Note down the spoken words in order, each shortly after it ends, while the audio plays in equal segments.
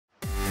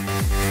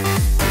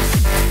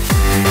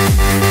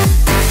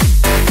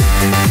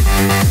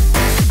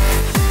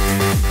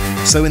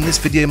So in this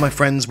video, my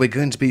friends, we're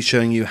going to be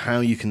showing you how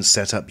you can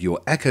set up your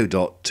Echo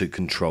Dot to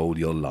control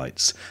your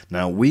lights.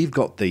 Now, we've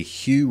got the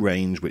Hue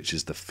range, which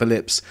is the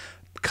Philips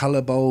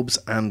color bulbs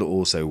and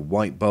also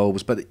white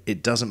bulbs, but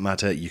it doesn't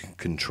matter. You can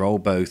control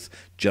both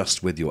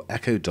just with your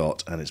Echo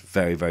Dot, and it's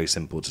very, very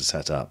simple to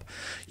set up.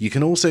 You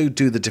can also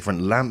do the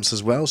different lamps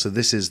as well. So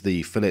this is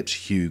the Philips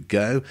Hue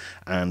Go,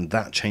 and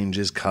that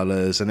changes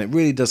colors, and it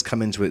really does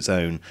come into its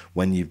own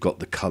when you've got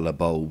the color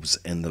bulbs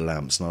in the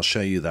lamps, and I'll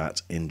show you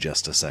that in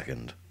just a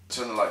second.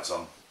 Turn the lights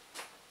on.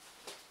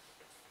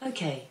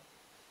 Okay.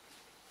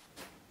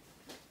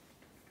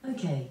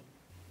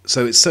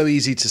 So it's so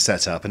easy to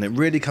set up, and it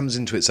really comes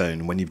into its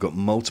own when you've got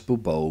multiple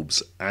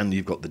bulbs and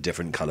you've got the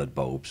different coloured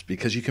bulbs,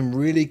 because you can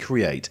really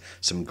create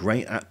some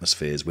great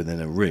atmospheres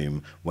within a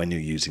room when you're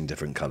using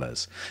different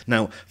colours.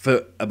 Now,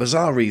 for a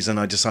bizarre reason,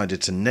 I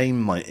decided to name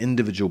my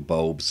individual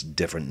bulbs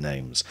different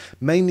names,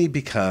 mainly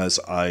because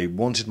I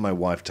wanted my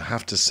wife to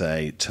have to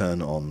say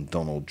 "turn on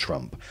Donald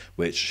Trump,"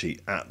 which she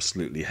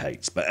absolutely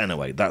hates. But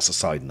anyway, that's a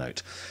side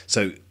note.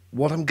 So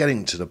what I'm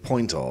getting to the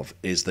point of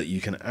is that you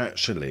can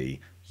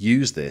actually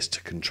use this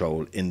to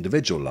control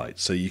individual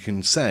lights. So you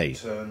can say,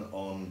 "Turn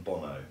on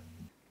Bono."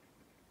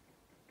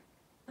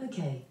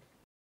 Okay.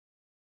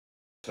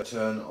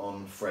 "Turn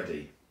on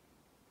Freddie."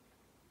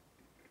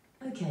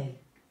 Okay.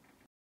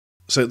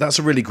 So that's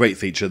a really great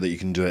feature that you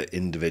can do it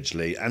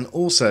individually, and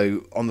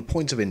also on the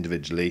point of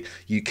individually,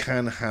 you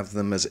can have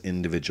them as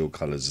individual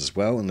colors as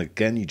well. And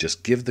again, you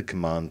just give the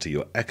command to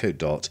your Echo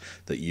Dot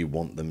that you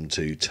want them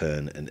to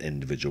turn an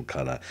individual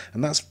color,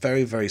 and that's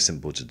very, very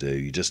simple to do.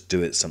 You just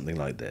do it something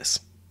like this.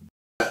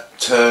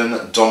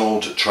 "Turn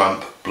Donald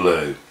Trump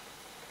blue."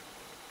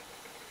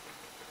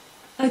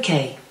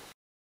 Okay.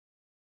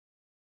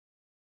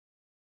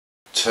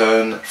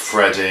 "Turn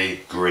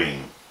Freddie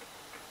green."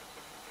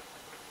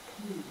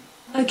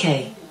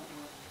 Okay.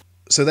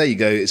 So there you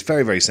go. It's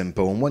very, very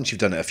simple, and once you've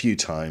done it a few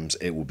times,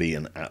 it will be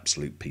an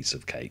absolute piece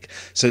of cake.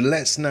 So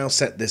let's now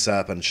set this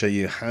up and show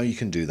you how you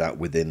can do that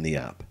within the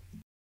app.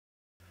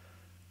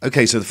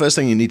 Okay, so the first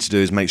thing you need to do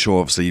is make sure,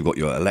 obviously, you've got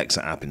your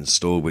Alexa app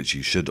installed, which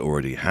you should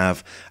already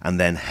have, and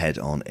then head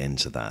on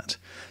into that.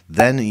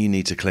 Then you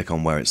need to click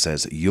on where it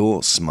says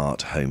Your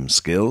Smart Home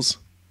Skills,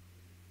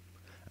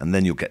 and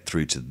then you'll get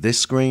through to this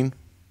screen,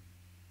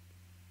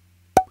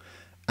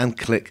 and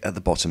click at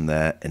the bottom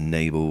there,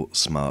 Enable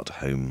Smart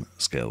Home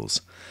Skills.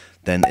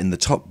 Then in the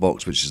top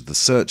box, which is the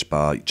search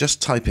bar,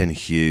 just type in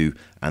Hue,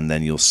 and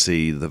then you'll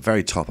see the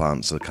very top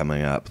answer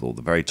coming up, or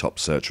the very top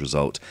search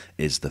result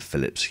is the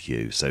Philips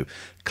Hue. So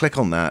click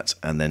on that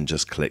and then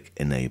just click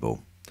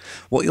Enable.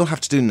 What you'll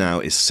have to do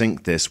now is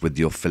sync this with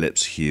your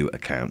Philips Hue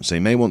account. So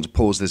you may want to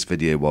pause this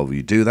video while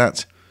you do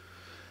that.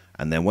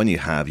 And then when you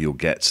have, you'll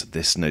get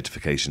this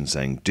notification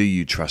saying, "Do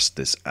you trust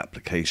this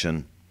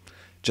application?"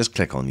 Just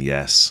click on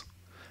Yes,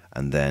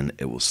 and then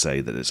it will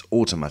say that it's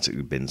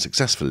automatically been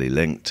successfully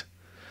linked.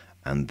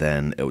 And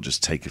then it will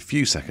just take a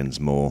few seconds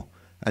more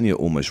and you're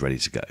almost ready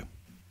to go.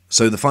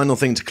 So the final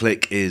thing to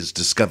click is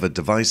Discover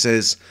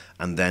Devices,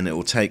 and then it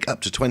will take up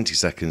to 20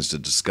 seconds to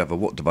discover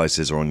what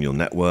devices are on your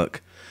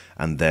network,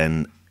 and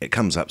then it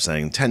comes up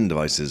saying 10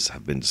 devices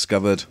have been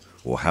discovered,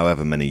 or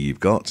however many you've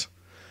got,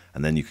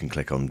 and then you can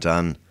click on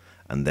Done,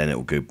 and then it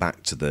will go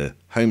back to the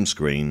home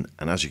screen,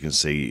 and as you can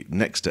see,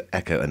 next to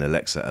Echo and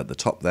Alexa at the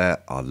top there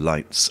are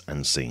lights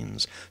and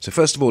scenes. So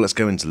first of all, let's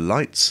go into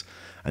lights,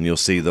 and you'll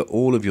see that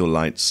all of your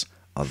lights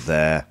are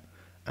there,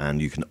 and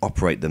you can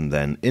operate them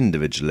then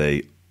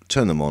individually,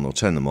 turn them on or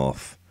turn them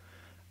off,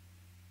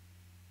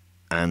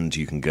 and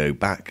you can go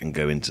back and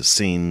go into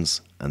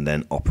scenes and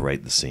then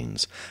operate the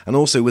scenes. And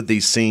also with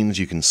these scenes,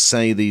 you can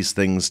say these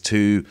things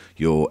to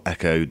your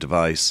Echo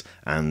device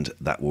and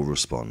that will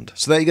respond.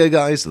 So there you go,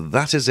 guys,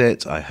 that is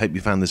it. I hope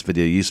you found this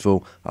video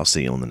useful. I'll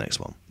see you on the next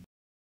one.